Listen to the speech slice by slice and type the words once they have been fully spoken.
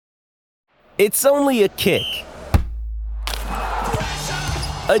It's only a kick,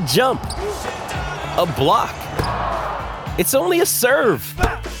 a jump, a block. It's only a serve.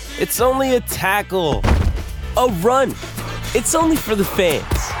 It's only a tackle, a run. It's only for the fans.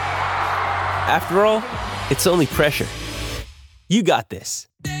 After all, it's only pressure. You got this.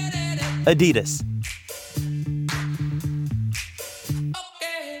 Adidas.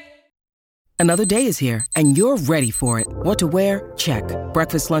 Another day is here, and you're ready for it. What to wear? Check.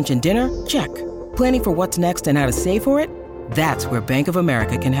 Breakfast, lunch, and dinner? Check. Planning for what's next and how to save for it? That's where Bank of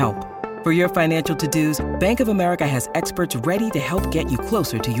America can help. For your financial to-dos, Bank of America has experts ready to help get you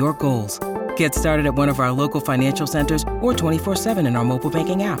closer to your goals. Get started at one of our local financial centers or 24/7 in our mobile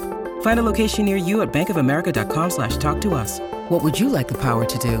banking app. Find a location near you at bankofamerica.com/talktous. What would you like the power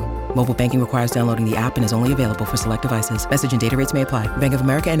to do? Mobile banking requires downloading the app and is only available for select devices. Message and data rates may apply. Bank of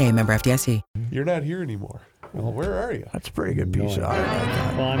America N.A., member FDIC. You're not here anymore. Well, where are you? That's a pretty good piece of art.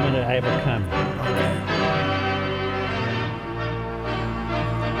 Well, I have a comment.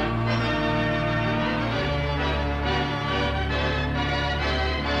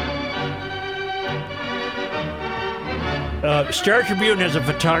 Star Tribune has a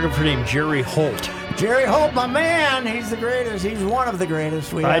photographer named Jerry Holt. Jerry Holt, my man, he's the greatest. He's one of the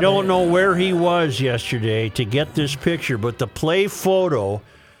greatest. I don't know where he was yesterday to get this picture, but the play photo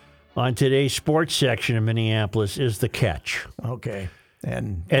on today's sports section in Minneapolis is the catch. Okay.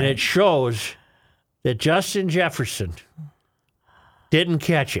 And it shows that Justin Jefferson didn't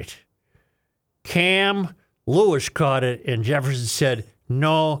catch it. Cam Lewis caught it, and Jefferson said,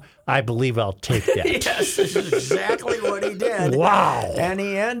 "No, I believe I'll take that." Yes, this is exactly what he did. Wow. And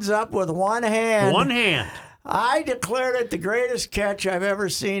he ends up with one hand. One hand. I declared it the greatest catch I've ever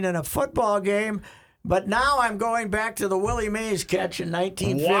seen in a football game, but now I'm going back to the Willie Mays catch in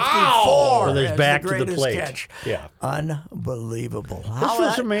 1954. Wow. So there's as back the to the greatest plate. Catch. Yeah. Unbelievable. This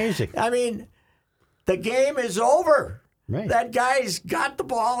was amazing. I mean, the game is over. Right. That guy's got the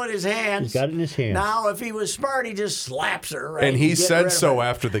ball in his hands. He's got it in his hands. Now, if he was smart, he just slaps her. Right? And he Get rid said of so it.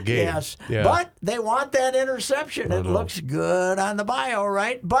 after the game. Yes. Yeah. But they want that interception. It looks good on the bio,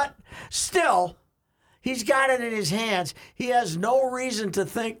 right? But still, he's got it in his hands. He has no reason to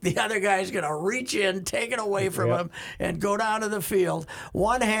think the other guy's going to reach in, take it away from him, and go down to the field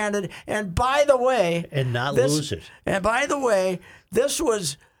one-handed. And by the way... And not lose it. And by the way, this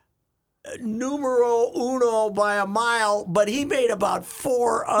was... numero uno by a mile, but he made about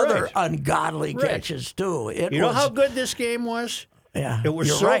four other ungodly catches too. You know how good this game was? Yeah, it was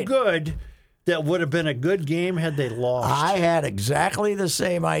you're so right. good that would have been a good game had they lost. I had exactly the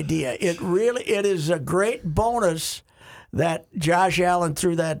same idea. It is a great bonus that Josh Allen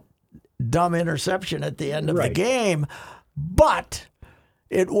threw that dumb interception at the end of the game, but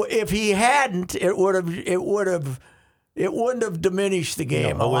if he hadn't, it wouldn't have diminished the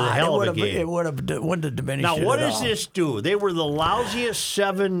game a lot. It wouldn't have diminished it. Now, what at does all. this do? They were the lousiest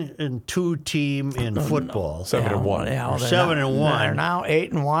 7-2 team in football. 7-1. Yeah, Or 7-1. They're now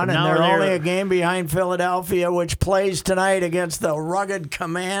 8-1, and Now they're they're- only a game behind Philadelphia, which plays tonight against the rugged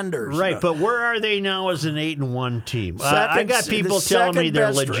Commanders. Right, but where are they now as an 8-1 team? I got people the telling me second they're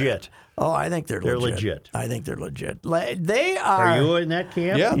best legit. Oh, I think they're legit. I think they're legit. They are. Are you in that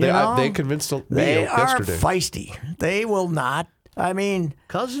camp? Yeah, they convinced me They are yesterday. feisty. They will not. I mean,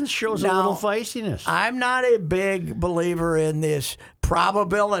 Cousins shows a now, little feistiness. I'm not a big believer in this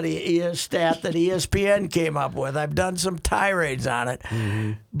probability stat that ESPN came up with. I've done some tirades on it.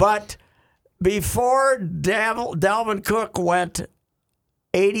 Mm-hmm. But before Dalvin Cook went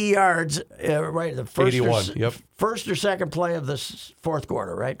 80 yards, the first or second play of the fourth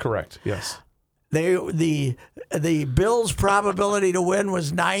quarter, right? Correct, yes. The Bills' probability to win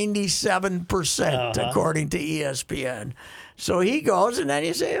was 97%, according to ESPN. So he goes, and then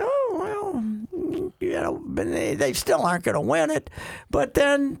you say, oh, well, they still aren't going to win it. But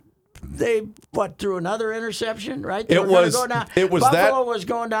then they threw another interception, right? Buffalo was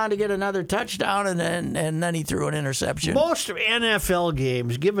going down to get another touchdown, and then he threw an interception. Most of NFL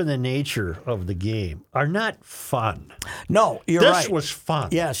games, given the nature of the game, are not fun. No, you're right. This was fun.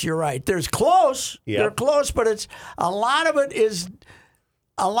 Yes, you're right. There's close. Yep. They're close, but it's a lot of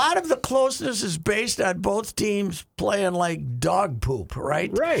the closeness is based on both teams playing like dog poop,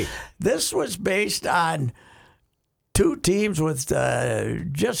 right? Right. This was based on two teams with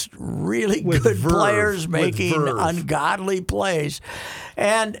just really good players making ungodly plays.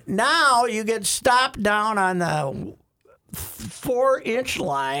 And now you get stopped down on the 4-inch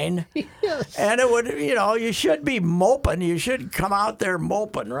line. Yes. And it would, you should be moping. You should come out there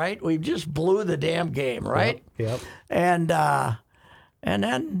moping, right? We just blew the damn game, right? Yep.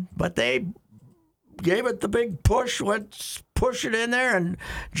 But they gave it the big push, push it in there, and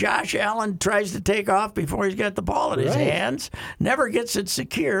Josh Allen tries to take off before he's got the ball in his hands, never gets it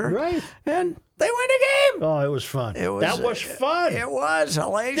secure, and they win the game. Oh, it was fun. That was fun. It was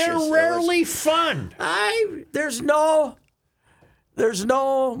hellacious. They're rarely fun. There's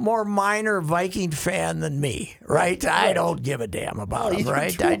no more minor Viking fan than me, right? I don't give a damn about them,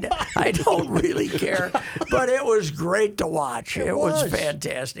 right? I don't really care. But it was great to watch. It was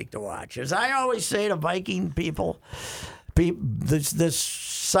fantastic to watch. As I always say to Viking people, this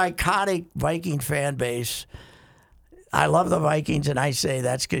psychotic Viking fan base, I love the Vikings, and I say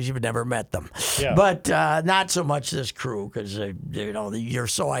that's because you've never met them. Yeah. But not so much this crew, because you're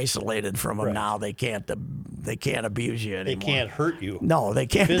so isolated from them now. They can't abuse you anymore. They can't hurt you. No, they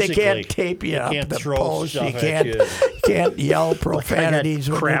can't. Physically. They can't tape you up Can't the throw post. stuff You at you. can't yell profanities.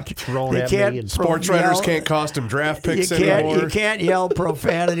 I got crap thrown at me. And Sports writers can't cost him draft picks anymore. You can't yell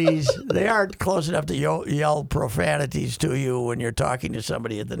profanities. They aren't close enough to yell profanities to you when you're talking to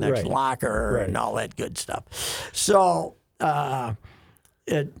somebody at the next locker and all that good stuff. So, I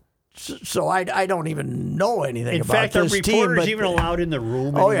don't even know anything in about fact, this are team. reporters But even allowed in the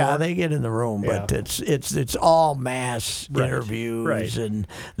room Oh anymore? yeah, they get in the room, but it's all mass interviews, and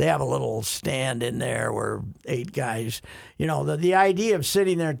they have a little stand in there where 8 guys. The idea of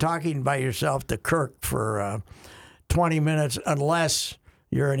sitting there talking by yourself to Kirk for 20 minutes, unless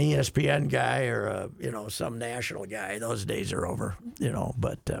you're an ESPN guy or some national guy, those days are over.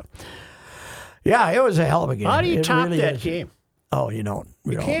 But yeah, it was a hell of a game. How do you top really that is. game? Oh, you don't.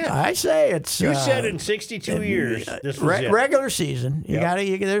 can't. I say it's. You said in 62 years, this was it. Regular season. You Yep. got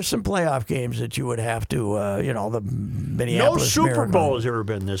to. There's some playoff games that you would have to. The No Minneapolis Super Miracle. Bowl has ever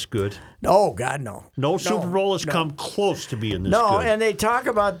been this good. Oh God, no. No Super Bowl has come close to being this No, good. and they talk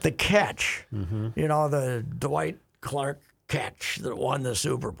about the catch. The Dwight Clark catch that won the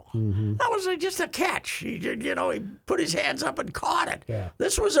Super Bowl. That was just a catch. He put his hands up and caught it. Yeah.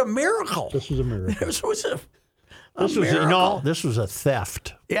 This was a miracle. This was a miracle. This was a No, this was a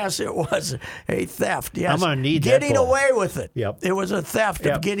theft. Yes, it was a theft. Yes, I'm gonna need that getting ball. away with it. Yep. It was a theft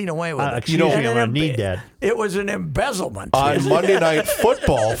Yep. of getting away with it. Excuse me, And I'm gonna an need that. It was an embezzlement. On Monday Night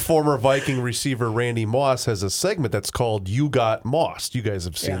Football, former Viking receiver Randy Moss has a segment that's called "You Got Mossed." You guys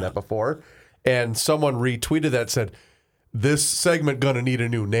have seen that before, and someone retweeted that said, "This segment gonna need a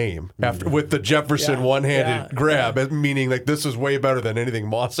new name after with the Jefferson one-handed grab," meaning like this is way better than anything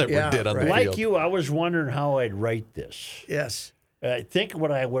Moss ever did on the Like field. you, I was wondering how I'd write this. Yes. I think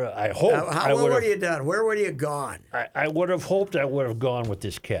what I would. I hope I What would would have. you done? Where would you have gone? I would have hoped I would have gone with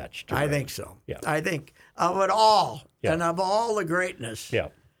this catch. I think so. Yeah. I think of it all, Yeah. and of all the greatness, Yeah,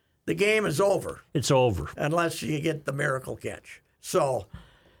 the game is over it's over. unless you get the miracle catch. So,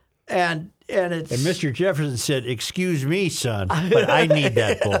 and it's And Mr. Jefferson said, "Excuse me, son, but I need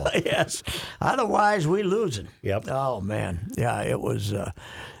that ball." yes. Otherwise, we losing. Yep. Oh man, yeah, it was.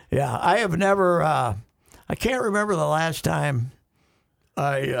 I have never. I can't remember the last time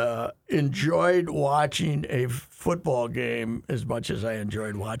I enjoyed watching a football game as much as I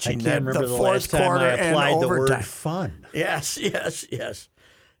enjoyed I watching can't remember the fourth last time quarter I applied and the word overtime. "fun." Yes.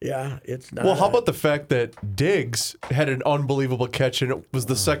 Yeah, it's not. Well, how about the fact that Diggs had an unbelievable catch and it was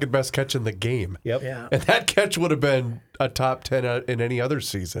the second best catch in the game? Yep. Yeah. And that catch would have been a top 10 in any other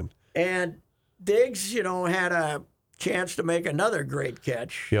season. And Diggs, had a chance to make another great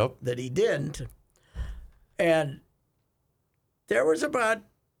catch Yep. that he didn't. And there was about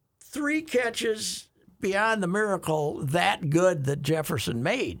 3 catches beyond the miracle that good that Jefferson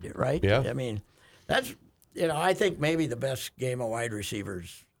made, right? Yeah. I mean, that's, I think maybe the best game of wide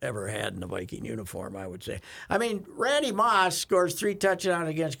receivers ever had in the Viking uniform, I would say. I mean, Randy Moss scores 3 touchdowns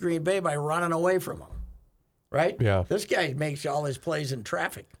against Green Bay by running away from them, right? Yeah. This guy makes all his plays in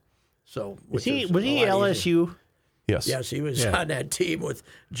traffic. So Was which he is a lot easier. LSU? Yes. Yes, he was on that team with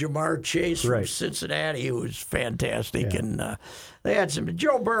Jamar Chase from Right. Cincinnati, who was fantastic. And they had some.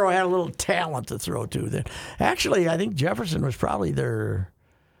 Joe Burrow had a little talent to throw to. Then, actually, I think Jefferson was probably their.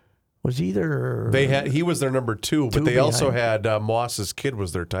 Was either He was their number 2, but they also had Moss's kid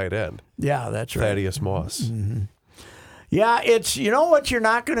was their tight end, Yeah, that's right. Thaddeus Moss. Yeah, it's what you're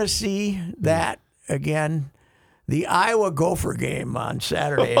not going to see that again. The Iowa Gopher game on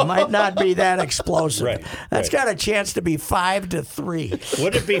Saturday. It might not be that explosive. Right, That's got a chance to be 5-3.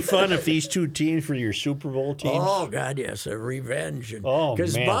 Would it be fun if these two teams were your Super Bowl teams? Oh God, yes, a revenge. Oh,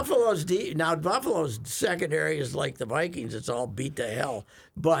 because man. Buffalo's secondary is like the Vikings; it's all beat to hell.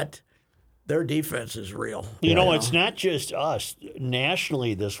 But their defense is real. You know, it's not just us.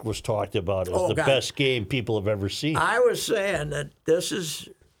 Nationally, this was talked about as the God. best game people have ever seen. I was saying that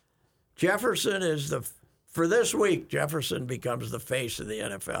Jefferson is for this week. Jefferson becomes the face of the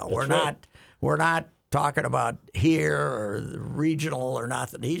NFL. We're not talking about here or regional or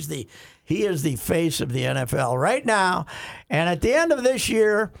nothing. He is the face of the NFL right now. And at the end of this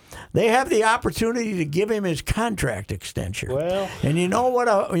year, they have the opportunity to give him his contract extension. Well, and you know what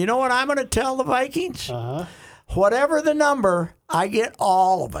I'm going to tell the Vikings? Whatever the number, I get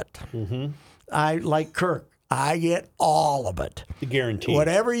all of it. Mm-hmm. I like Kirk. I get all of it. The guarantee.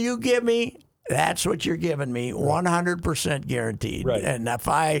 Whatever you give me, that's what you're giving me, 100% guaranteed. Right. And if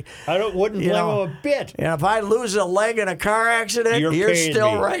wouldn't blame him a bit. And if I lose a leg in a car accident, you're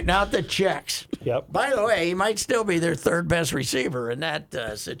still writing out the checks. Yep. By the way, he might still be their third best receiver in that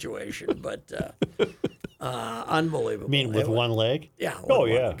situation, but unbelievable. You mean with one leg? Yeah.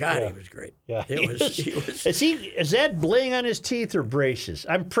 Yeah. God, he was great. Yeah. He was. Is that bling on his teeth or braces?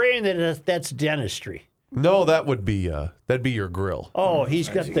 I'm praying that that's dentistry. No, that'd be your grill. Oh, he's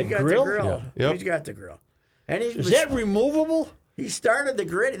got the grill? Yeah. Yep. He's got the grill. And Is that removable? He started the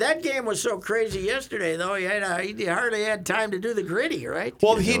gritty. That game was so crazy yesterday, though. He hardly had time to do the gritty, right?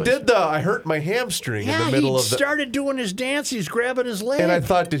 Well, he did I hurt my hamstring in the middle of the... he started doing his dance. He's grabbing his leg. And I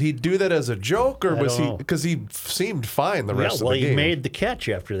thought, did he do that as a joke, or was he... Because he seemed fine the rest of the game. Well, he made the catch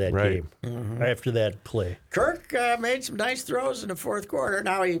after that game, after that play. Kirk made some nice throws in the fourth quarter.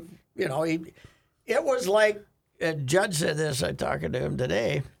 Now, it was like, and Judd said this, I talking to him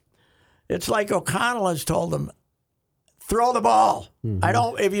today, it's like O'Connell has told him, throw the ball.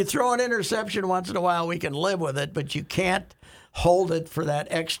 If you throw an interception once in a while, we can live with it, but you can't hold it for that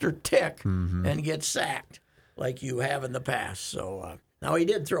extra tick and get sacked like you have in the past. So now he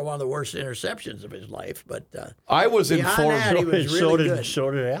did throw one of the worst interceptions of his life, but I was informed. that, he was really good.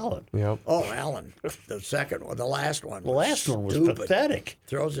 So did Allen. Yep. Oh, Allen, the second one, the last one. The last one was stupid. pathetic.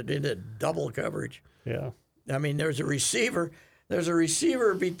 Throws it into double coverage. Yeah. I mean, there's a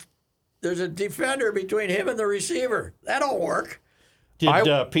defender between him and the receiver. That don't work.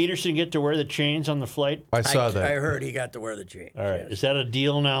 Did Peterson get to wear the chains on the flight? I saw that. I heard he got to wear the chain. All right. Is that a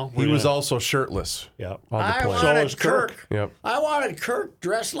deal now? He was also shirtless. Yeah. I So wanted was Kirk. Kirk. Yep. I wanted Kirk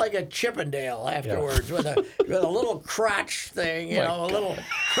dressed like a Chippendale afterwards with a little crotch thing,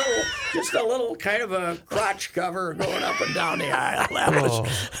 just a little kind of a crotch cover going up and down the aisle.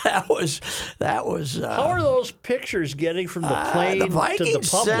 That was. How are those pictures getting from the plane the to Vikings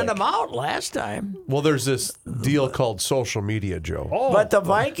the public? sent them out last time. Well, there's this deal called social media, Joe. Oh, But the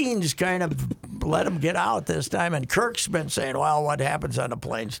Vikings kind of let him get out this time, and Kirk's been saying, well, what happens on the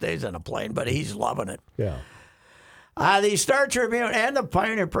plane stays on the plane, but he's loving it. yeah. The Star Tribune and the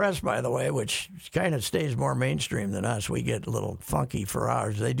Pioneer Press, by the way, which kind of stays more mainstream than us. We get a little funky for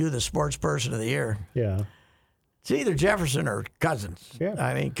ours. They do the Sports Person of the Year. Yeah. It's either Jefferson or Cousins. Yeah.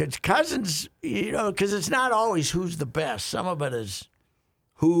 I mean, because Cousins, because it's not always who's the best. Some of it is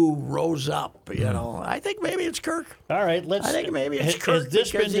who rose up, I think maybe it's Kirk. All right, I think maybe it's Kirk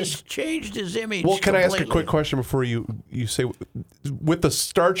because he's changed his image. Well, can I ask a completely. quick question before you say, with the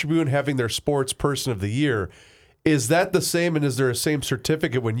Star Tribune having their Sports Person of the Year, is that the same, and is there a same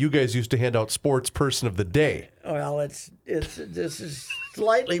certificate when you guys used to hand out Sports Person of the Day? Well, this is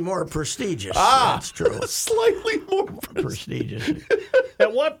slightly more prestigious. That's true. Slightly more Prestigious.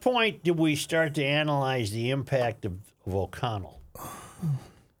 At what point did we start to analyze the impact of O'Connell?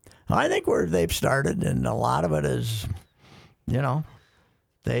 I think they've started, and a lot of it is,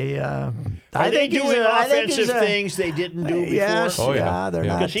 they. Are they doing offensive things they didn't do before? Yes, Oh, yeah. they're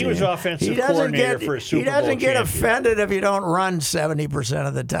not. Because he was offensive coordinator for a Super Bowl He doesn't get champion. offended if you don't run 70%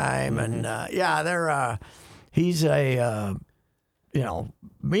 of the time, and they're. He's a.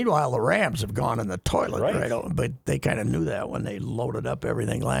 Meanwhile, the Rams have gone in the toilet, right? But they kind of knew that when they loaded up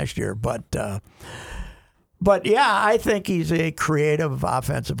everything last year, But yeah, I think he's a creative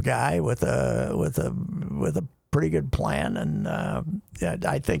offensive guy with a pretty good plan, and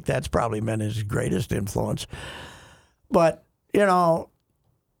I think that's probably been his greatest influence. But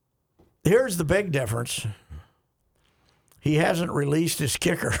here's the big difference: he hasn't released his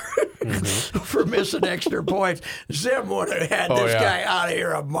kicker for missing extra points. Zim would have had this guy out of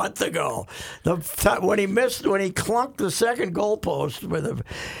here a month ago. When he clunked the second goalpost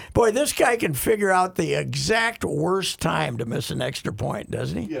boy, this guy can figure out the exact worst time to miss an extra point,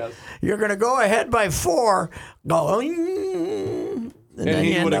 doesn't he? Yes. You're going to go ahead by 4, and then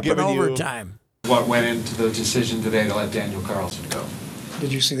you end up in overtime. What went into the decision today to let Daniel Carlson go?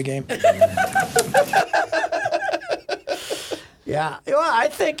 Did you see the game? Yeah, well, I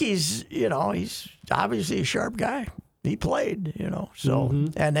think he's obviously a sharp guy. He played, so,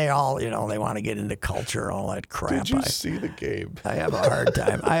 and they all, they want to get into culture, all that crap. Did you see the game? I have a hard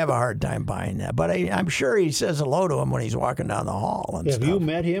time. I have a hard time buying that, but I'm sure he says hello to him when he's walking down the hall and Have stuff. you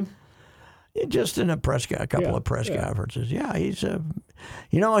met him? Just in a couple of press conferences. Yeah,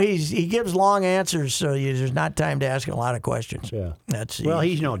 he gives long answers, so there's not time to ask a lot of questions. Yeah.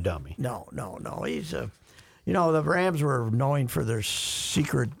 He's no dummy. No. He's the Rams were known for their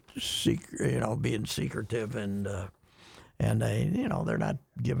being secretive and they're not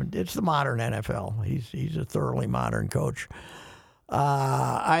given. It's the modern NFL. He's a thoroughly modern coach.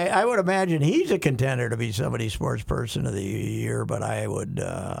 I would imagine he's a contender to be somebody's sports person of the year, but I would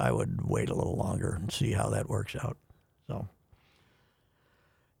wait a little longer and see how that works out. So,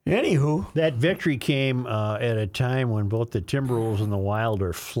 anywho, that victory came at a time when both the Timberwolves and the Wild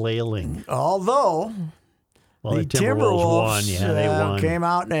are flailing. Although the Timberwolves won, they won. Came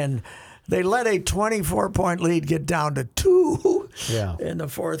out and they let a 24-point lead get down to 2 in the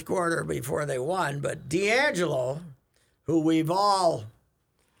fourth quarter before they won. But D'Angelo, who we've all,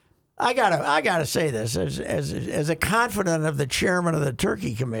 I gotta say this as a confidant of the chairman of the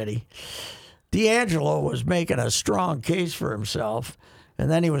Turkey Committee, D'Angelo was making a strong case for himself, and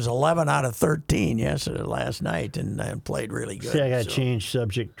then he was 11 out of 13 last night and played really good. See, I got to change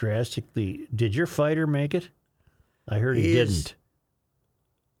subject drastically. Did your fighter make it? I heard he didn't.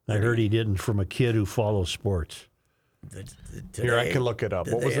 I heard he didn't from a kid who follows sports. Here, I can look it up.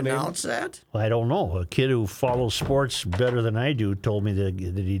 What was the name? Announce that? I don't know. A kid who follows sports better than I do told me that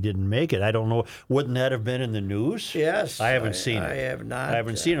he didn't make it. I don't know. Wouldn't that have been in the news? Yes. I haven't seen it. I have not. I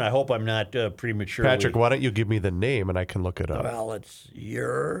haven't seen it. I hope I'm not prematurely. Patrick, why don't you give me the name and I can look it up? Well, it's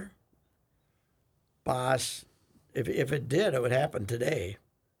your boss. If it did, it would happen today.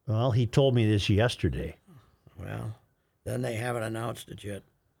 Well, he told me this yesterday. Well, then they haven't announced it yet.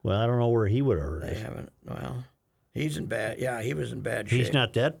 Well, I don't know where he would have heard it. They haven't. Well, he's in bad. Yeah, he was in bad shape. He's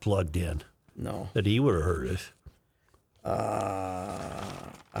not that plugged in. No. That he would have heard it.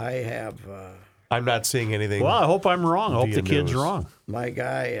 I have. I'm not seeing anything. Well, I hope I'm wrong. I hope the kid's wrong. My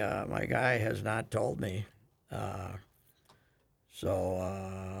guy has not told me. So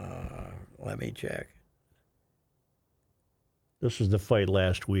let me check. This was the fight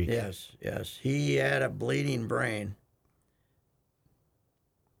last week. Yes. He had a bleeding brain.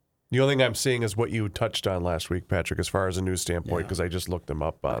 The only thing I'm seeing is what you touched on last week, Patrick, as far as a news standpoint, because I just looked them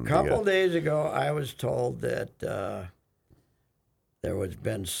up on a couple days ago, I was told that there was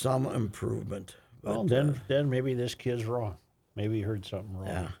been some improvement. But, well, then maybe this kid's wrong. Maybe he heard something wrong.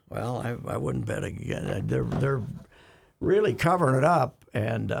 Yeah. Well, I wouldn't bet again. They're really covering it up,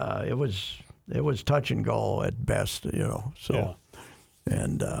 and it was touch and go at best, So,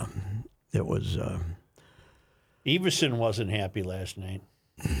 and it was. Everson wasn't happy last night.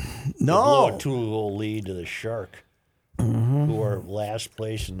 No. They blew a 2-0 lead to the Shark, who are last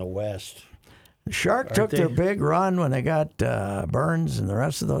place in the West. The Shark took their big run when they got Burns and the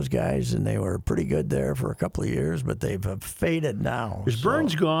rest of those guys, and they were pretty good there for a couple of years, but they've faded now. Is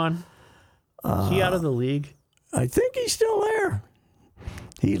Burns gone? Is he out of the league? I think he's still there.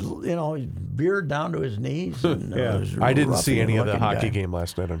 He's beard down to his knees. And, I didn't see any of the hockey game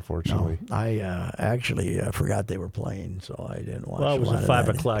last night, unfortunately. No, I actually forgot they were playing, so I didn't watch. Well, it was a 5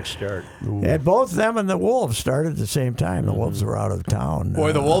 o'clock start. And both them and the Wolves started at the same time. The Wolves were out of town.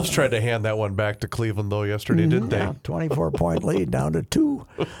 Boy, the Wolves tried to hand that one back to Cleveland, though, yesterday, didn't they? 24-point lead, down to 2.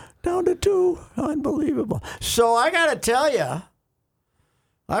 Down to 2. Unbelievable. So I got to tell you,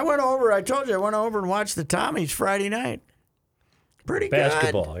 I went over and watched the Tommies Friday night. Pretty good.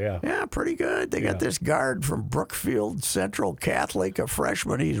 Basketball, yeah. Yeah, pretty good. They got this guard from Brookfield Central Catholic, a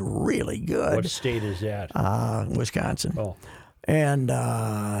freshman. He's really good. What state is that? Wisconsin. Oh. And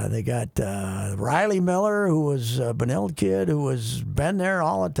they got Riley Miller, who was a Benilde kid, who has been there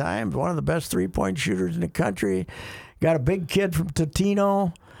all the time, one of the best three-point shooters in the country. Got a big kid from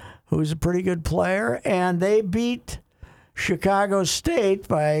Totino, who's a pretty good player. And they beat Chicago State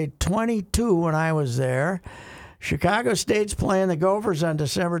by 22 when I was there. Chicago State's playing the Gophers on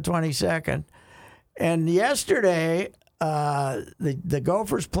December 22nd. And yesterday, the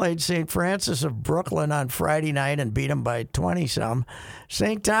Gophers played St. Francis of Brooklyn on Friday night and beat them by 20-some.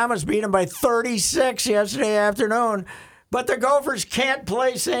 St. Thomas beat them by 36 yesterday afternoon. But the Gophers can't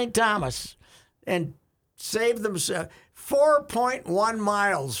play St. Thomas and save themselves 4.1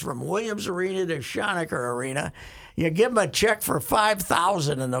 miles from Williams Arena to Schoenecker Arena. You give them a check for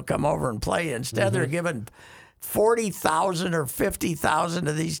 $5,000 and they'll come over and play. Instead, they're giving 40,000 or 50,000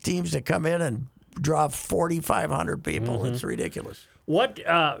 of these teams to come in and draw 4,500 people. It's ridiculous. What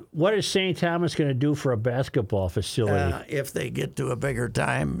is St. Thomas going to do for a basketball facility? If they get to a bigger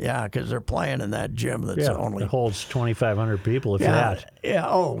time, because they're playing in that gym that's only it holds 2,500 people. If that,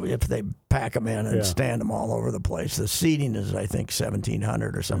 if they pack them in and stand them all over the place. The seating is, I think,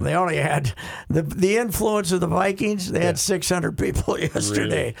 1,700 or something. They only had the influence of the Vikings. They had 600 people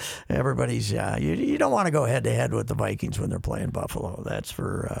yesterday. Really? Everybody's you don't want to go head to head with the Vikings when they're playing Buffalo. That's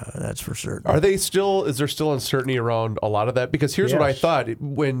for certain. Are they still? Is there still uncertainty around a lot of that? Because here's what I thought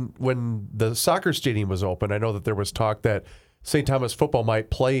when the soccer stadium was open. I know that there was talk that St. Thomas football might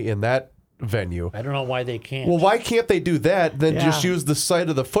play in that venue. I don't know why they can't. Well, why can't they do that? Then just use the site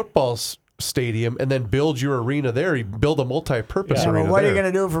of the football stadium and then build your arena there. You build a multi-purpose arena. Well, what there. are you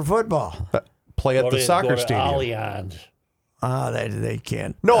going to do for football? Play at the soccer stadium. Allianz. They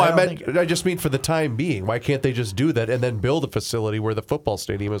can't. No, I just mean for the time being. Why can't they just do that and then build a facility where the football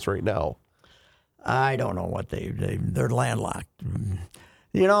stadium is right now? I don't know what they're landlocked.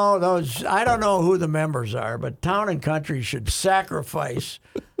 You know, I don't know who the members are, but Town and Country should sacrifice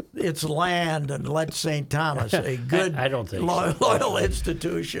its land and let St. Thomas, a good, I don't think loyal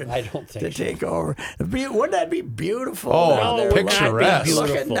institution, to take over. Wouldn't that be beautiful? Oh, there, picturesque.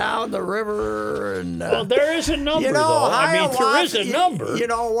 looking down the river. And well, there is a number, though. I mean, there is a number. You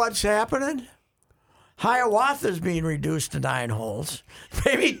know what's happening? Hiawatha's being reduced to 9 holes.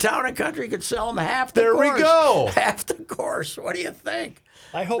 Maybe Town and Country could sell them half the course. There we go. Half the course. What do you think?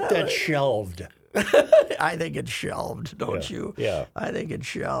 I hope that's shelved. I think it's shelved, don't you? Yeah. I think it's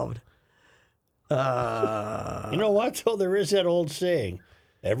shelved. You know what? So there is that old saying,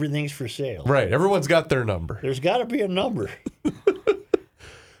 everything's for sale. Right. Everyone's got their number. There's got to be a number.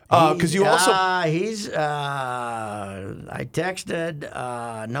 Because you also... I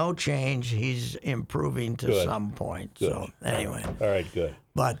texted, no change. He's improving to some point. Good. So anyway. All right, good.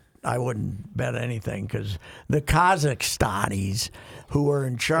 But I wouldn't bet anything because the Kazakhstanis who were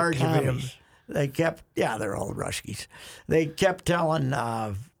in charge of him, they kept, they're all Ruskies. They kept telling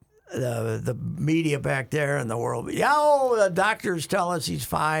the media back there in the world, the doctors tell us he's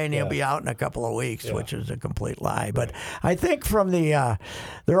fine. He'll be out in a couple of weeks, which is a complete lie. But I think from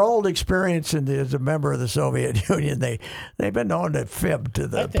their old experience as a member of the Soviet Union, they've been known to fib to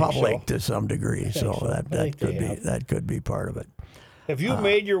the public to some degree. So that could be part of it. Have you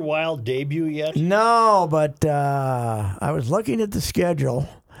made your Wild debut yet? No, but I was looking at the schedule.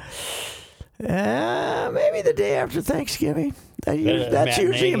 Maybe the day after Thanksgiving. That's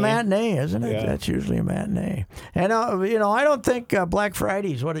usually a matinee, isn't it? Yeah. That's usually a matinee. And, I don't think Black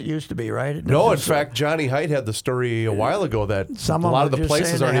Friday is what it used to be, right? No, in fact, Johnny Height had the story a while ago that a lot of the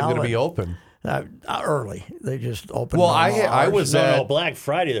places aren't even going to be open. Early. They just opened. Well, I was at Black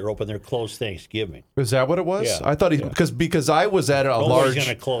Friday. They're open. They're closed Thanksgiving. Is that what it was? Yeah. I thought because I was at a large. Nobody's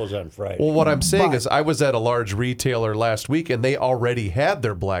going to close on Friday. Well, what I'm saying is I was at a large retailer last week and they already had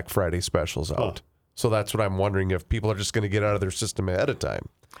their Black Friday specials out. So that's what I'm wondering if people are just going to get out of their system ahead of time.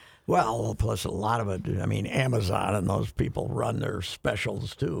 Well, plus a lot of it, Amazon and those people run their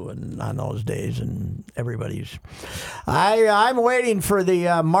specials too, and on those days, and everybody's. I'm waiting for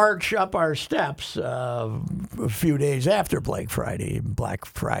the march up our steps a few days after Black Friday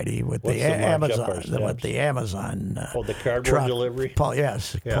with the Amazon, the cardboard truck, delivery.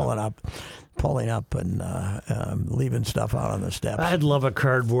 Pulling up and leaving stuff out on the steps. I'd love a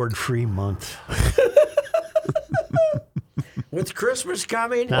cardboard-free month. With Christmas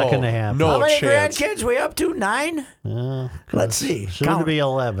coming, not going to happen. No How many chance. grandkids we up to? 9? Let's see. Soon to be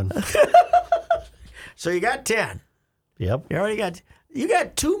 11. So you got 10. Yep. You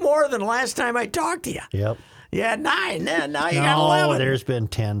got 2 more than last time I talked to you. Yep. You had 9. Then now you got 11. There's been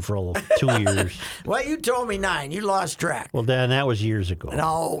 10 for 2 years. Well, you told me 9. You lost track. Well, Dan, that was years ago.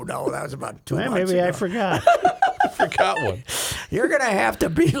 No, that was about 2 months maybe ago. I forgot. I forgot one. You're gonna have to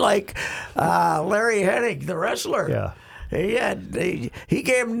be like Larry Hennig, the wrestler. Yeah. He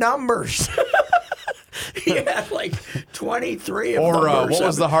gave numbers. He had like 23 of them. Or what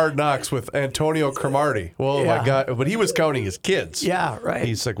was the Hard Knocks with Antonio Cromartie? Well, my God, but he was counting his kids. Yeah, right.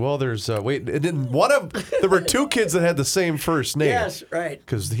 He's like, well, there's there were 2 kids that had the same first name. Yes, right.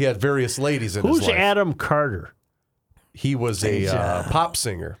 Because he had various ladies in his Who's life. Adam Carter? He was a pop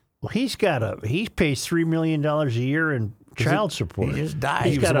singer. Well, he pays $3 million a year in child support. He just died.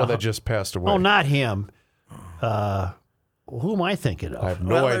 He was the one that just passed away. Oh, not him. Who am I thinking of? I have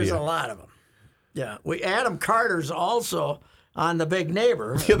no idea. There's a lot of them. Yeah, Adam Carter's also on The Big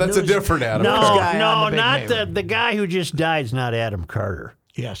Neighbor. Yeah, that's a different Adam. No, Carter. not the guy who just died is not Adam Carter.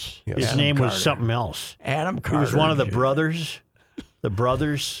 Yes. His Adam name Carter. was something else. Adam Carter. He was one of the brothers. The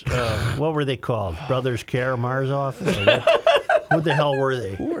brothers, what were they called? Brothers Karamazov? Who the hell were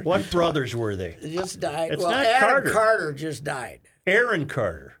they? What brothers were they? They just died. It's not Adam Carter just died. Aaron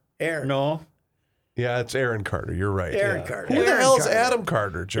Carter. No. Yeah, it's Aaron Carter. You're right. Aaron Carter. Who the hell is Adam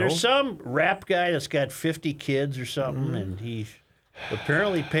Carter, Joe? There's some rap guy that's got 50 kids or something, and he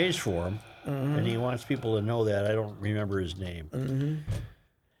apparently pays for them, and he wants people to know that. I don't remember his name. Mm-hmm.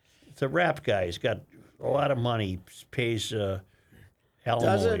 It's a rap guy. He's got a lot of money. Pays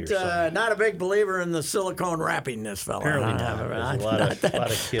alimony or something. Not a big believer in the silicone wrapping, this fella. Apparently not. There's a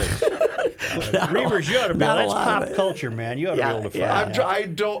lot of kids. Reavers, you ought to be. That's pop culture, man. You ought to be able to find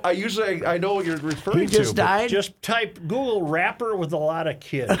that. I know what you're referring He to. just died? Just type Google rapper with a lot of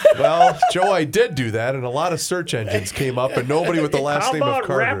kids. Well, Joe, I did do that, and a lot of search engines came up, and nobody with the last name of Carter.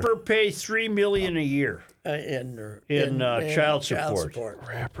 How about rapper pays $3 million a year in child support?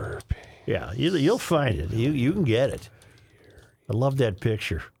 Rapper. Yeah, you'll find it. You can get it. I love that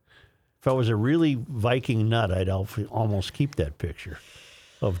picture. If I was a really Viking nut, I'd almost keep that picture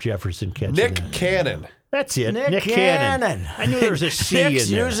of Jefferson catching Nick that. Cannon. That's it. Nick Cannon. I knew there was a C Nick's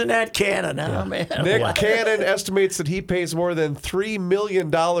in there. using that cannon. Oh, man. Nick Cannon estimates that he pays more than $3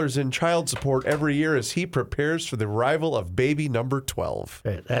 million in child support every year as he prepares for the arrival of baby number 12.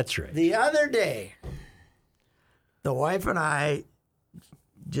 Hey, that's right. The other day, the wife and I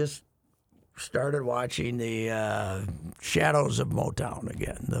just started watching the Shadows of Motown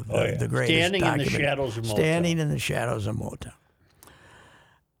again. The greatest Standing in the documentary. Shadows of Motown. Standing in the Shadows of Motown.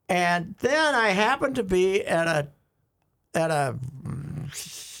 And then I happened to be at a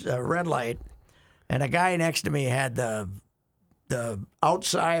red light, and a guy next to me had the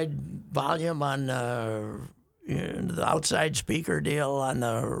outside volume on the outside speaker deal on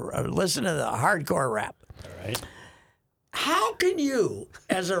listen to the hardcore rap. All right. How can you,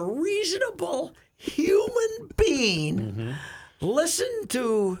 as a reasonable human being, listen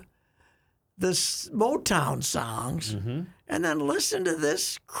to the Motown songs and then listen to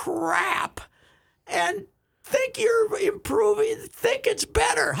this crap and think you're improving, think it's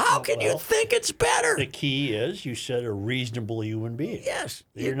better? How can you think it's better? The key is you said a reasonable human being. Yes.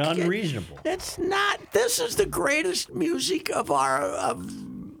 You're not unreasonable. It's not. This is the greatest music of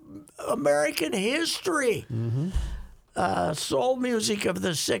American history. Soul music of the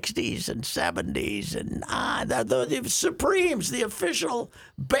 60s and 70s, and the Supremes, the official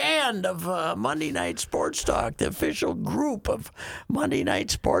band of Monday Night Sports Talk, the official group of Monday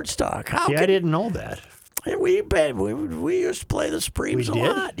Night Sports Talk. I didn't know that. We used to play the Supremes a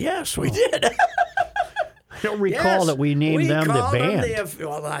lot. Yes, we did. I don't recall that we named them the band.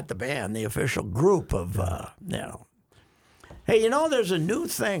 Well, not the band, the official group of, Hey, there's a new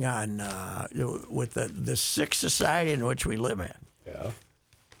thing on with the sick society in which we live in. Yeah.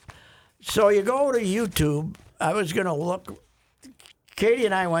 So you go to YouTube. I was going to look. Katie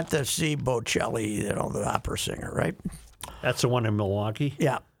and I went to see Bocelli, the opera singer, right? That's the one in Milwaukee?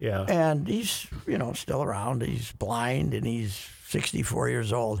 Yeah. Yeah. And he's, still around. He's blind, and he's 64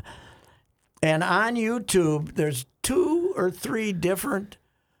 years old. And on YouTube, there's 2 or 3 different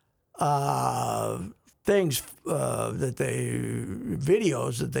things videos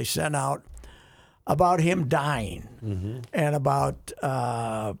that they sent out about him dying, and about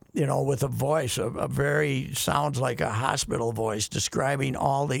with a voice, a very sounds like a hospital voice, describing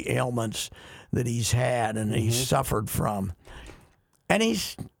all the ailments that he's had and he's suffered from, and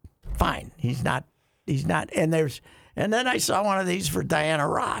he's fine. He's not. And then I saw one of these for Diana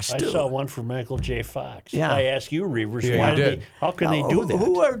Ross, too. I saw one for Michael J. Fox. Yeah. I asked you, Reavers, how can they Now, do that?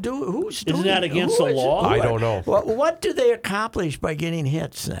 Who's doing Isn't that against the law? I don't know. Well, what do they accomplish by getting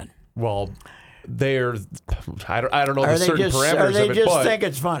hits then? Well, I don't know Or the they certain just, parameters or they of it, just but think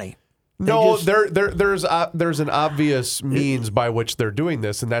it's funny? no, there's an obvious means by which they're doing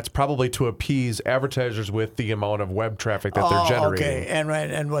this, and that's probably to appease advertisers with the amount of web traffic that they're generating. Okay,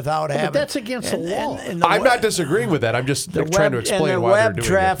 and without having. But that's against the law. I'm not disagreeing with that. I'm just trying to explain why they're doing the web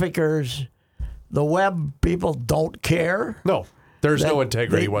traffickers, the web people don't care. No, there's no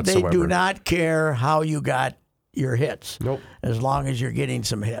integrity whatsoever. They do not care how you got your hits. Nope. As long as you're getting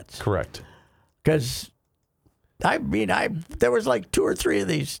some hits. Correct. Because, there was like 2 or 3 of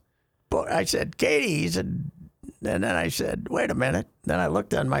these. I said, Katie, and then I said, wait a minute. Then I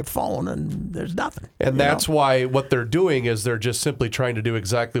looked on my phone, and there's nothing. And that's why what they're doing is they're just simply trying to do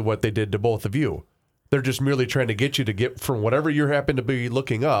exactly what they did to both of you. They're just merely trying to get you to get from whatever you happen to be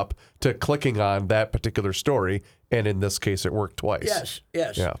looking up to clicking on that particular story. And in this case, it worked twice.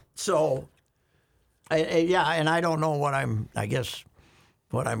 Yes. Yeah. So, and I don't know what I'm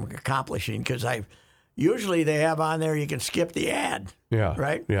accomplishing, because usually they have on there you can skip the ad. Yeah.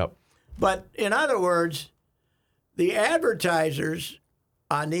 Right? Yep. But in other words, the advertisers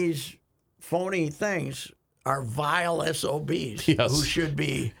on these phony things are vile SOBs who should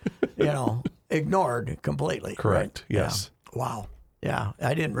be, ignored completely. Correct. Right? Yes. Yeah. Wow. Yeah.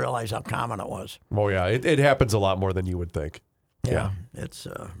 I didn't realize how common it was. Oh, yeah. It happens a lot more than you would think. Yeah. It's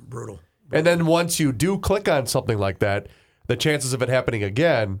brutal. And then once you do click on something like that, the chances of it happening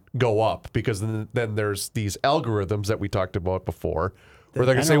again go up because then there's these algorithms that we talked about before where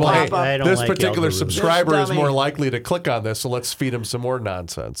they're going to say, well, hey, this particular subscriber is more likely to click on this, so let's feed them some more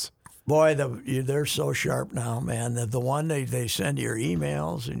nonsense. Boy, they're so sharp now, man. The one they send your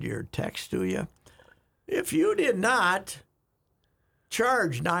emails and your text to you. If you did not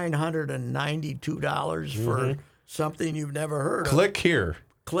charge $992 for something you've never heard of. Click here.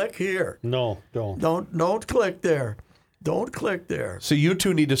 Click here. No, don't. Don't click there. Don't click there. So you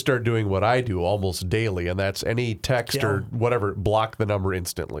two need to start doing what I do almost daily, and that's any text or whatever, block the number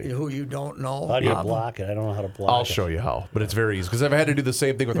instantly. Who you don't know. How do you block it? I don't know how to block it. I'll show you how, but it's very easy because I've had to do the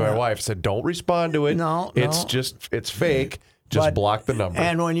same thing with my wife. I said, don't respond to it. No. It's fake. Just block the number.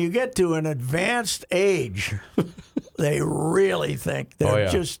 And when you get to an advanced age, they really think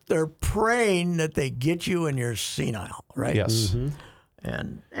they're praying that they get you and you're senile, right? Yes. Mm-hmm.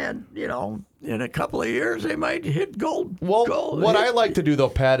 And you know, in a couple of years they might hit gold. Well, what I like to do though,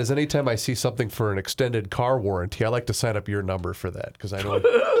 Pat, is anytime I see something for an extended car warranty, I like to sign up your number for that because I know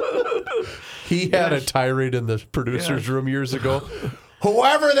he had a tirade in the producer's room years ago.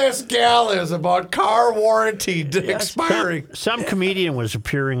 Whoever this gal is about car warranty expiring. Some comedian was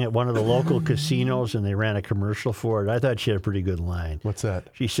appearing at one of the local casinos and they ran a commercial for it. I thought she had a pretty good line. What's that?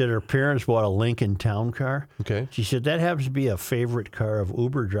 She said her parents bought a Lincoln Town Car. Okay. She said that happens to be a favorite car of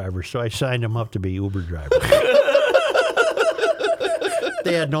Uber drivers, so I signed them up to be Uber drivers.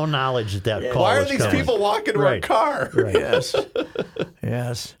 They had no knowledge that call Why are was these coming. people walking to our car? Right. Yes.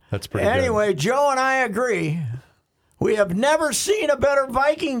 That's pretty good. Anyway, Joe and I agree. We have never seen a better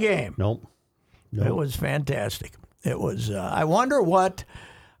Viking game. Nope. It was fantastic. It was. I wonder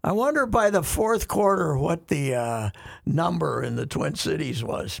by the fourth quarter what the number in the Twin Cities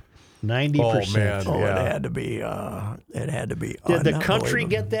was. 90%. Oh man! It had to be. It had to be. Did the country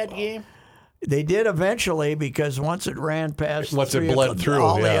get that game? They did eventually because once it ran past, Once it bled through,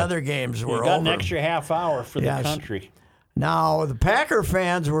 all the other games were You got over. an extra half hour for the country. Now, the Packer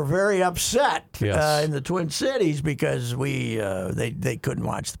fans were very upset Yes. in the Twin Cities because they couldn't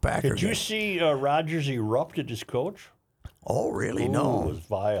watch the Packer Did you game. see Rodgers erupt at his coach? Oh, really? Ooh, No. It was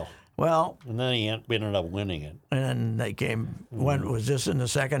vile. Well, And then he ended up winning it. and then they came. When was this in the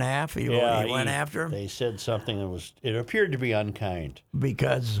second half? He went after him They said something that it appeared to be unkind.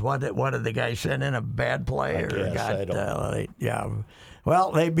 because what did the guy send in a bad play I or guess, got? I don't know.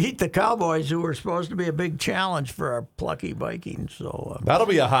 Well, they beat the Cowboys, who were supposed to be a big challenge for our plucky Vikings. So That'll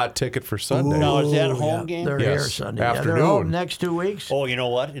be a hot ticket for Sunday. Now, is that a home game? they're here Sunday. Yeah, they're Afternoon. home next 2 weeks. Oh, you know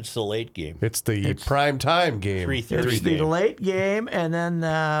what? It's the late game. It's the prime time game. 3:30 It's the game. late game, and then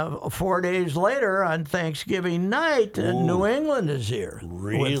 4 days later on Thanksgiving night, New England is here.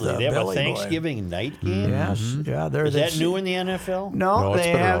 Really? With, They have a Billy Boy. Thanksgiving night game? Yes, yeah. They're Is that new in the NFL? No, No, it's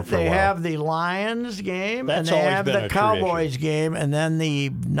they been around for a while. have the Lions game, That's and they always have been the a Cowboys game, and then the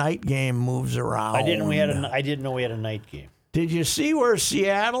night game moves around. I didn't know we had a night game. Did you see where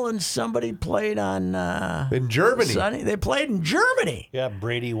Seattle and somebody played on In Germany. Sunday? They played in Germany. Yeah,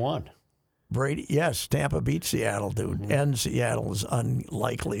 Brady won. Yes, Tampa beat Seattle, dude, and Seattle's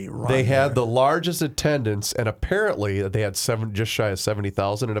unlikely run. They had there. the largest attendance, and apparently they had just shy of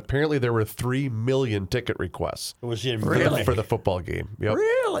 70,000, and apparently there were 3 million ticket requests It was in Really? for the football game. Yep.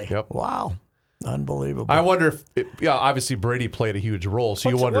 Really? Yep. Wow. Unbelievable. I wonder if, obviously Brady played a huge role, so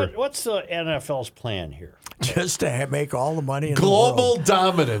you wonder. What's the NFL's plan here? Just to make all the money in Global the world.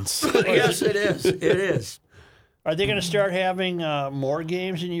 dominance. Yes, it is. It is. Are they going to start having more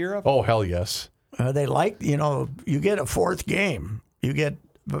games in Europe? Oh, hell yes. They like, you get a fourth game. You got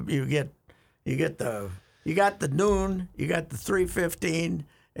the noon, you got the 3:15,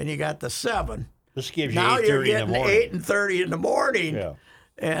 and you got the 7. This gives you Now 8:30 you're in the getting morning. 8 and 30 in the morning. Yeah.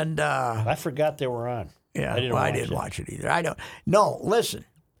 And I forgot they were on. yeah, I didn't watch it either. I don't. No, listen.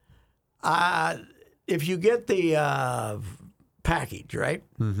 If you get the package, right?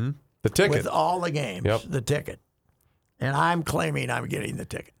 The ticket. With all the games, Yep. the ticket. And I'm claiming I'm getting the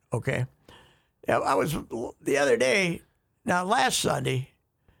ticket, okay? I was the other day, now last Sunday,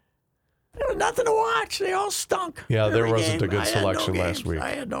 there was nothing to watch. They all stunk. Yeah, there Every wasn't a good I had no selection last games. week. I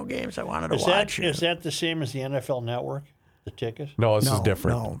had no games I wanted to Is watch. that the same as the NFL Network? The ticket? No, this is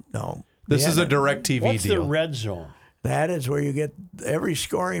different. No. This is a Yeah, direct TV What's deal. the red zone? That is where you get every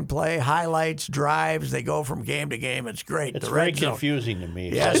scoring play, highlights, drives. They go from game to game. It's great. It's the very red zone. confusing to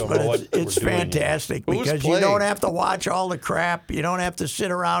me. I Yes, don't but know what it's we're doing here. fantastic Who's because you playing? don't have to watch all the crap. You don't have to sit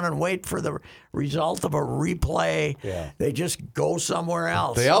around and wait for the result of a replay. Yeah. They just go somewhere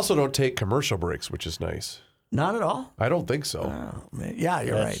else. They also don't take commercial breaks, which is nice. Not at all. I don't think so. Yeah,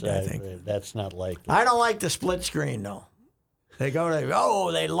 you're right. I think That's not likely. I don't like the split screen though. They go to,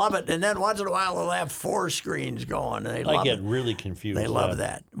 they love it. And then once in a while they'll have 4 screens going. And they I love get it. really confused. They love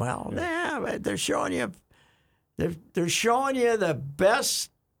that. Well, yeah, but they're showing you the best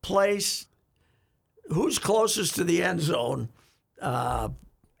place, who's closest to the end zone at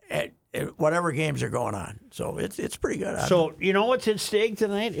whatever games are going on. So it's pretty good. So, you know what's at stake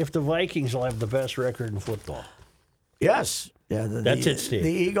tonight? If the Vikings will have the best record in football. Yes. Yeah, That's at stake. The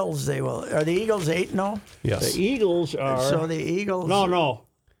Eagles, they will. Are the Eagles 8-0? Yes. The Eagles are. So the Eagles. No.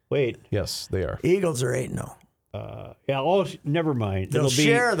 Wait. Yes, they are. Eagles are 8-0. Never mind. They'll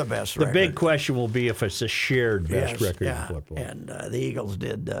share the best record. The big question will be if it's a shared best record in football. And the Eagles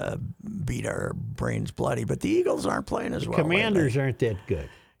did beat our brains bloody, but the Eagles aren't playing as well. Commanders aren't that good.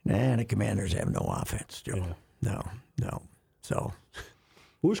 Nah, the Commanders have no offense, Joe. Yeah. No. So.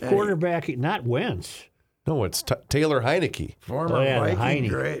 Who's quarterback? Not Wentz. No, it's Taylor Heineke. Former Viking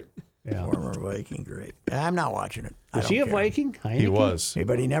great. Yeah. Former Viking great. I'm not watching it. Was he a Viking? Heineke? He was.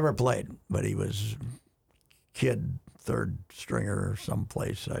 But he never played. But he was kid third stringer or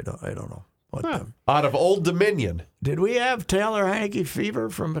someplace. I don't know. Out of Old Dominion. Did we have Taylor Heineke fever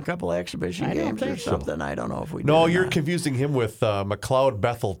from a couple of exhibition games or something? So. I don't know if we did. No, you're confusing him with McLeod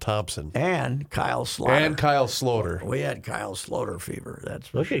Bethel Thompson. And Kyle Sloter. We had Kyle Sloter fever. That's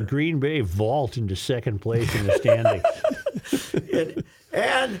for sure. Look at Green Bay vault into second place in the standings.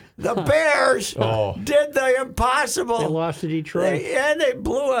 And the Bears did the impossible. They lost to Detroit. They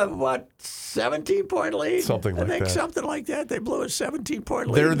blew a, 17-point lead? Something like that. I think something like that. They blew a 17-point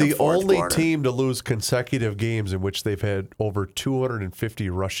lead. They're in the only quarter. team to lose consecutive games in which they've had over 250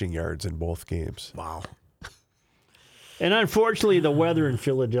 rushing yards in both games. Wow. And unfortunately, the weather in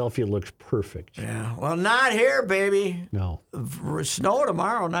Philadelphia looks perfect. Yeah. Well, not here, baby. No. Snow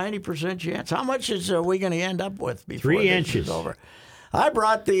tomorrow, 90% chance. How much is we going to end up with before 3 this inches is over? I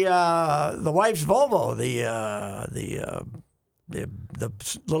brought the wife's Volvo, the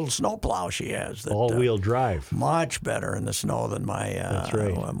little snowplow she has. All-wheel drive. Much better in the snow than my That's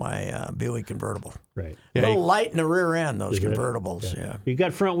right. my Buick convertible. Right. A little light in the rear end, those convertibles. Yeah. You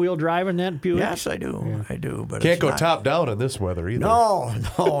got front-wheel drive in that Buick? Yes, I do. Yeah. I do. But Can't go top down in this weather either. No.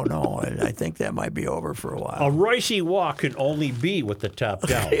 I think that might be over for a while. A Royce walk can only be with the top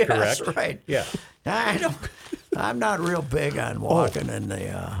down, yes, correct? That's right. Yeah. I'm not real big on walking in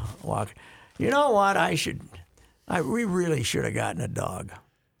the walk. You know what? We really should have gotten a dog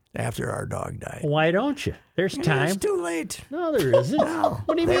after our dog died. Why don't you? There's time. It's too late. No, there isn't. No.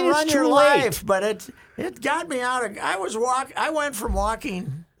 What do you They mean run it's your too life, late? but it got me out of. I went from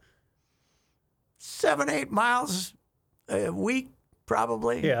walking 7-8 miles a week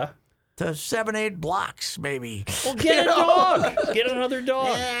probably. Yeah. To 7-8 blocks maybe. Well, get a dog. Get another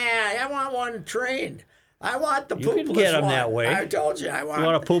dog. Yeah, I want one trained. I want the poopless You can get them one. that way. I told you I want. You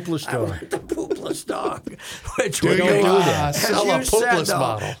want a poopless I dog. want the poopless dog. Which Do would you make, as sell you a said, poopless though,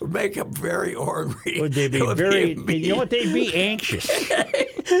 model? Would make them very ornery. Would they be It would very? be You know what? They'd be anxious.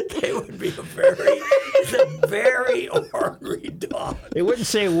 They would be a very ornery dog. They wouldn't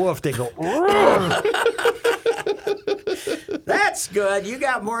say woof. They go. That's good. You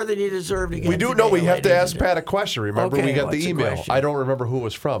got more than you deserve to get. We do know we have to ask Pat a question. Remember, Okay, we got what's the the email. question? I don't remember who it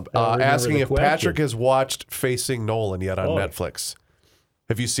was from. remember Asking the if question. Patrick has watched Facing Nolan yet on Netflix.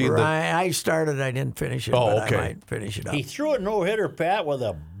 Have you seen I started. I didn't finish it. Oh, but okay. I might finish it up. He threw a no-hitter, Pat, with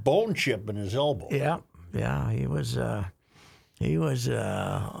a bone chip in his elbow. Yeah. He was. I'm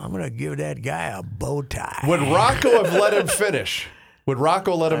going to give that guy a bow tie. Would Rocco have let him finish? Would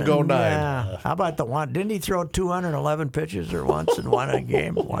Rocco let him go 9? Yeah. How about the one? Didn't he throw 211 pitches or once and won a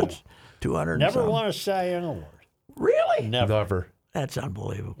game once? 200. Never won a Cy Young award. Really? Never. That's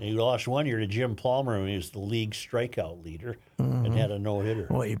unbelievable. He lost one year to Jim Palmer when he was the league strikeout leader and had a no-hitter.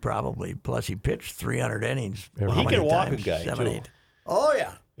 Well, plus he pitched 300 innings. Well, he can walk a guy, too. Oh,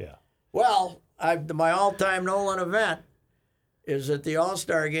 yeah. Yeah. Well, my all-time Nolan event is at the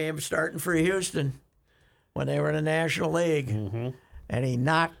All-Star game starting for Houston when they were in the National League. Mm-hmm. And he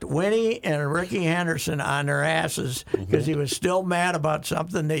knocked Winnie and Ricky Henderson on their asses because he was still mad about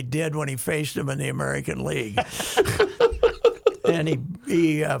something they did when he faced them in the American League. And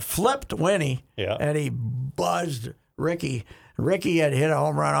he flipped Winnie, and he buzzed Ricky. Ricky had hit a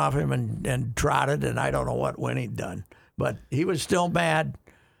home run off him and trotted, and I don't know what Winnie'd done. But he was still mad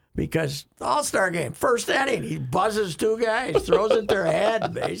because the All-Star game, first inning, he buzzes 2 guys, throws it their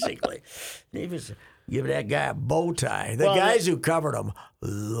head, basically. He was give that guy a bow tie. The guys who covered him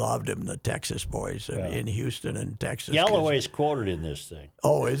loved him, the Texas boys in Houston and Texas. Galloway's quoted in this thing.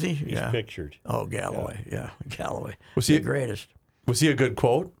 Oh, is he? He's pictured. Oh, Galloway. Yeah, Galloway. Was he the greatest? Was he a good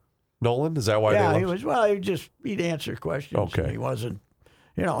quote, Nolan? Is that why they loved he was. Well, he'd answer questions. Okay. He wasn't,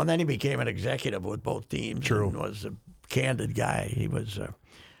 and then he became an executive with both teams. True. And was candid guy. He was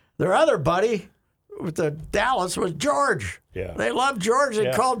their other buddy with the Dallas was George. Yeah. They loved George. They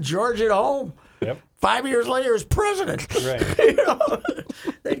Yeah. called George at home. Yep. 5 years later, he was president. Right. You know,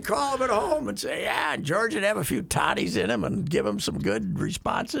 they'd call him at home and say, yeah, and George would have a few toddies in him and give him some good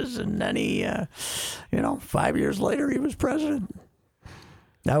responses. And then he, 5 years later, he was president.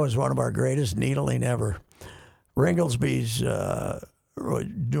 That was one of our greatest needling ever. Ringolsby's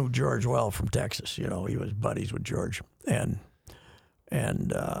knew George well from Texas. You know, he was buddies with George. And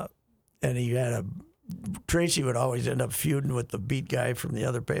he had Tracy would always end up feuding with the beat guy from the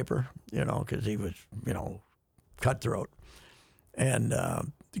other paper, because he was, cutthroat. And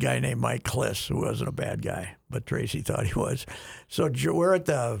the guy named Mike Kliss, who wasn't a bad guy, but Tracy thought he was. So we're at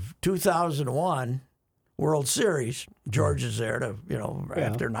the 2001 World Series. George is there to,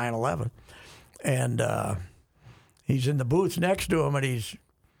 after 9/11. And he's in the booth next to him, and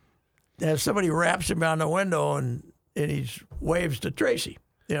as somebody wraps him on the window, and he waves to Tracy,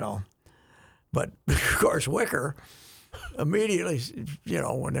 But, of course, Wicker immediately,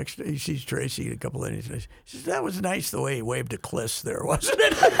 when he sees Tracy in a couple of innings, he says, that was nice the way he waved to Kliss there, wasn't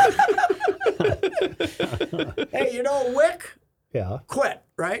it? Hey, Wick quit,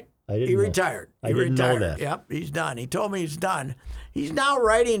 right? He retired. I didn't know that. Yep, he's done. He told me he's done. He's now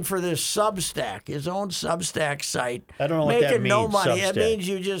writing for this Substack, his own Substack site. I don't know what that making no means, money. Substack. That means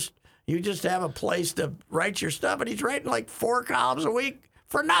you just have a place to write your stuff, and he's writing like 4 columns a week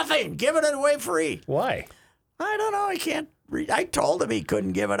for nothing, giving it away free. Why? I don't know. He can't read. I told him he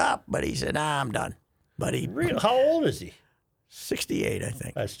couldn't give it up, but he said, "Nah, I'm done." But Really? How old is he? 68, I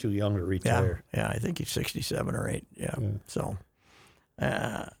think. That's too young to Yeah, retire. I think he's 67 or 8. Yeah. So,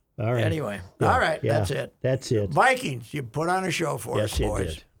 All right. anyway, Yeah, all right, yeah, that's it. That's it. Vikings, you put on a show for Yes, us, you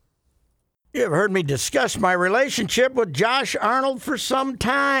boys. did. You have heard me discuss my relationship with Josh Arnold for some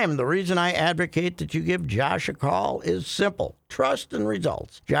time. The reason I advocate that you give Josh a call is simple. Trust and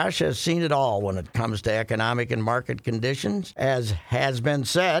results. Josh has seen it all when it comes to economic and market conditions. As has been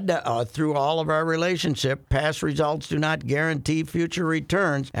said, through all of our relationship, past results do not guarantee future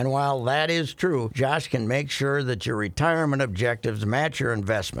returns. And while that is true, Josh can make sure that your retirement objectives match your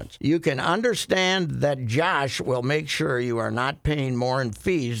investments. You can understand that Josh will make sure you are not paying more in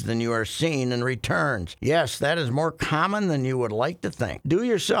fees than you are seeing in returns. Yes, that is more common than you would like to think. Do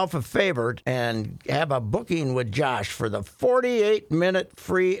yourself a favor and have a booking with Josh for the 48-minute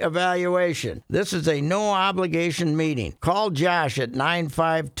free evaluation. This is a no-obligation meeting. Call Josh at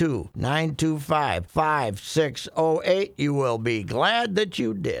 952-925-5608. You will be glad that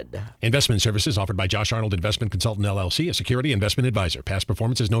you did. Investment services offered by Josh Arnold Investment Consultant LLC, a security investment advisor. Past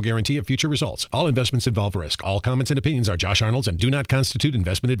performance is no guarantee of future results. All investments involve risk. All comments and opinions are Josh Arnold's and do not constitute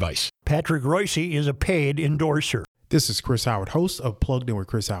investment advice. Patrick Royce is a paid endorser. This is Chris Howard, host of Plugged In with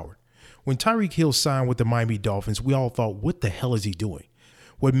Chris Howard. When Tyreek Hill signed with the Miami Dolphins, we all thought, what the hell is he doing?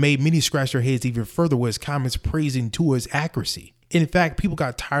 What made many scratch their heads even further was comments praising Tua's accuracy. In fact, people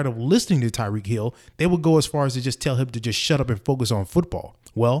got tired of listening to Tyreek Hill. They would go as far as to just tell him to just shut up and focus on football.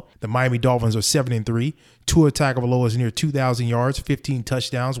 Well, the Miami Dolphins are 7-3. Tua Tagovailoa is near 2,000 yards, 15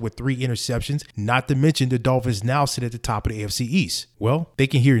 touchdowns with 3 interceptions. Not to mention the Dolphins now sit at the top of the AFC East. Well, they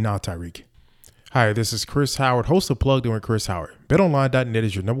can hear you now, Tyreek. Hi, this is Chris Howard, host of Plugged In with Chris Howard. BetOnline.net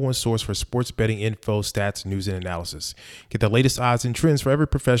is your #1 source for sports betting info, stats, news, and analysis. Get the latest odds and trends for every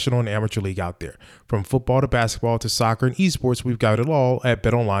professional and amateur league out there. From football to basketball to soccer and esports, we've got it all at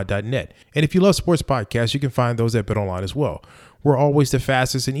BetOnline.net. And if you love sports podcasts, you can find those at BetOnline as well. We're always the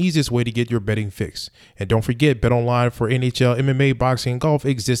fastest and easiest way to get your betting fix. And don't forget, BetOnline for NHL, MMA, boxing, and golf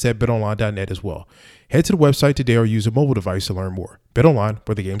exists at BetOnline.net as well. Head to the website today or use a mobile device to learn more. BetOnline,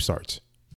 where the game starts.